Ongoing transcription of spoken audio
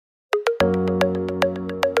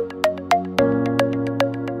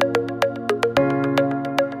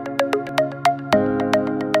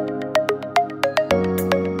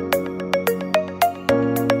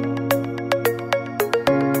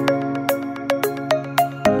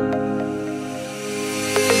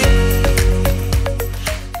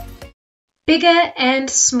bigger and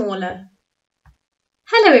smaller.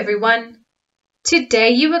 Hello everyone. Today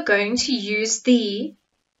you are going to use the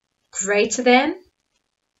greater than,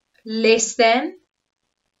 less than,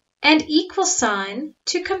 and equal sign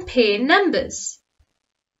to compare numbers.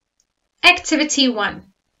 Activity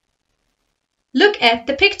 1. Look at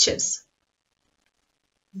the pictures.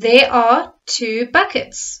 There are 2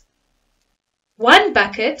 buckets. One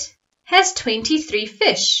bucket has 23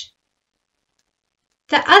 fish.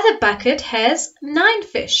 The other bucket has 9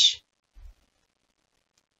 fish.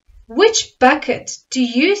 Which bucket do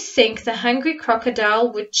you think the hungry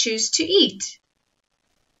crocodile would choose to eat?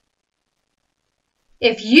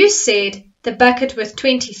 If you said the bucket with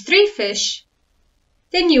 23 fish,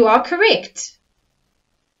 then you are correct.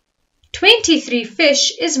 23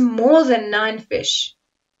 fish is more than 9 fish,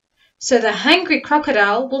 so the hungry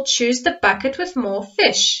crocodile will choose the bucket with more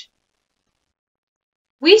fish.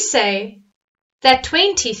 We say that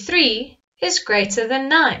 23 is greater than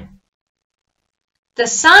 9. The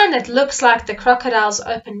sign that looks like the crocodile's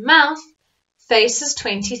open mouth faces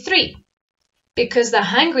 23, because the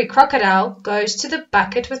hungry crocodile goes to the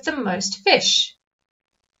bucket with the most fish.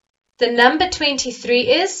 The number 23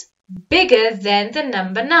 is bigger than the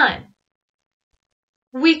number 9.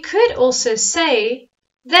 We could also say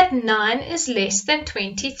that 9 is less than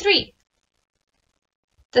 23.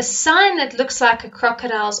 The sign that looks like a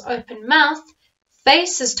crocodile's open mouth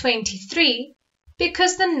faces 23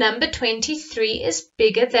 because the number 23 is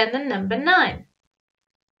bigger than the number 9.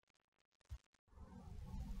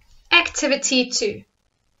 Activity 2.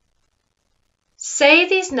 Say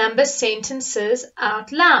these number sentences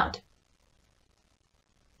out loud.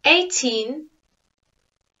 18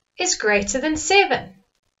 is greater than 7.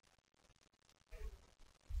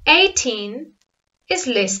 18 is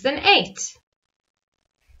less than 8.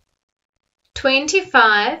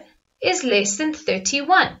 25 is less than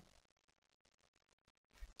 31.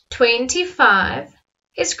 25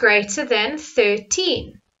 is greater than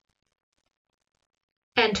 13.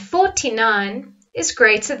 And 49 is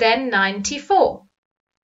greater than 94.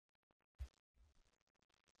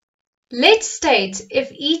 Let's state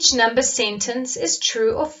if each number sentence is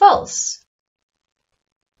true or false.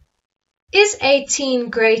 Is 18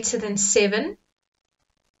 greater than 7?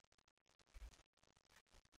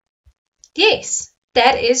 Yes,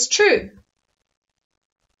 that is true.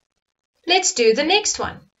 Let's do the next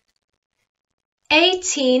one.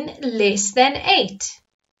 18 less than 8.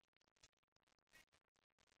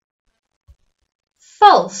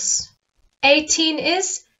 False. 18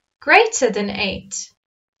 is greater than 8.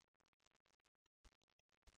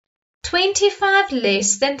 25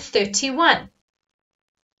 less than 31.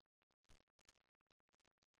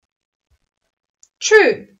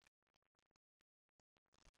 True.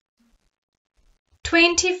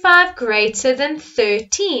 25 greater than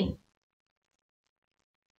 13.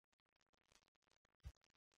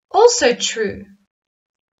 Also true.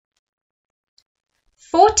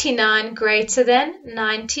 49 greater than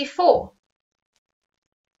 94.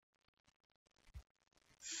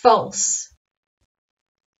 False.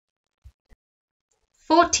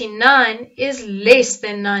 49 is less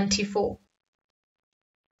than 94.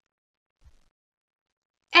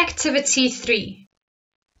 Activity 3.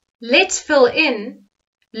 Let's fill in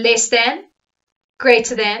less than,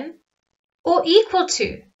 greater than, or equal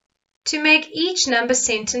to make each number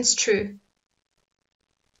sentence true.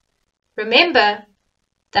 Remember,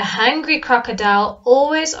 the hungry crocodile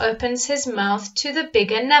always opens his mouth to the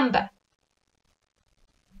bigger number.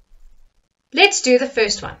 Let's do the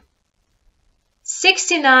first one.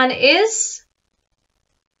 69 is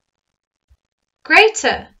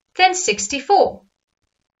greater than 64.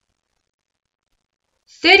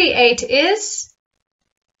 38 is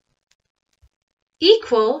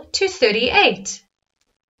equal to 38.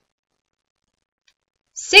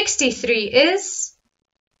 63 is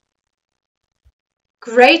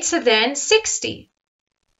greater than 60.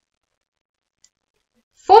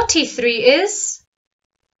 43 is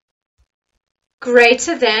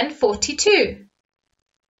greater than 42.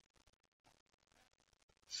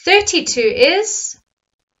 32 is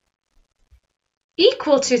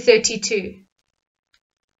equal to 32.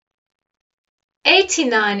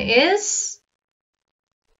 89 is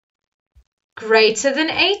greater than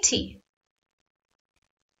 80.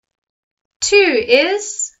 2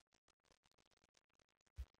 is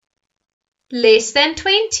less than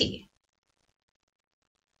 20.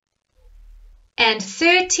 And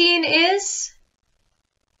 13 is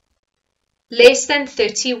less than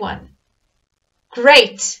 31.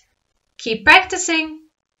 Great! Keep practicing.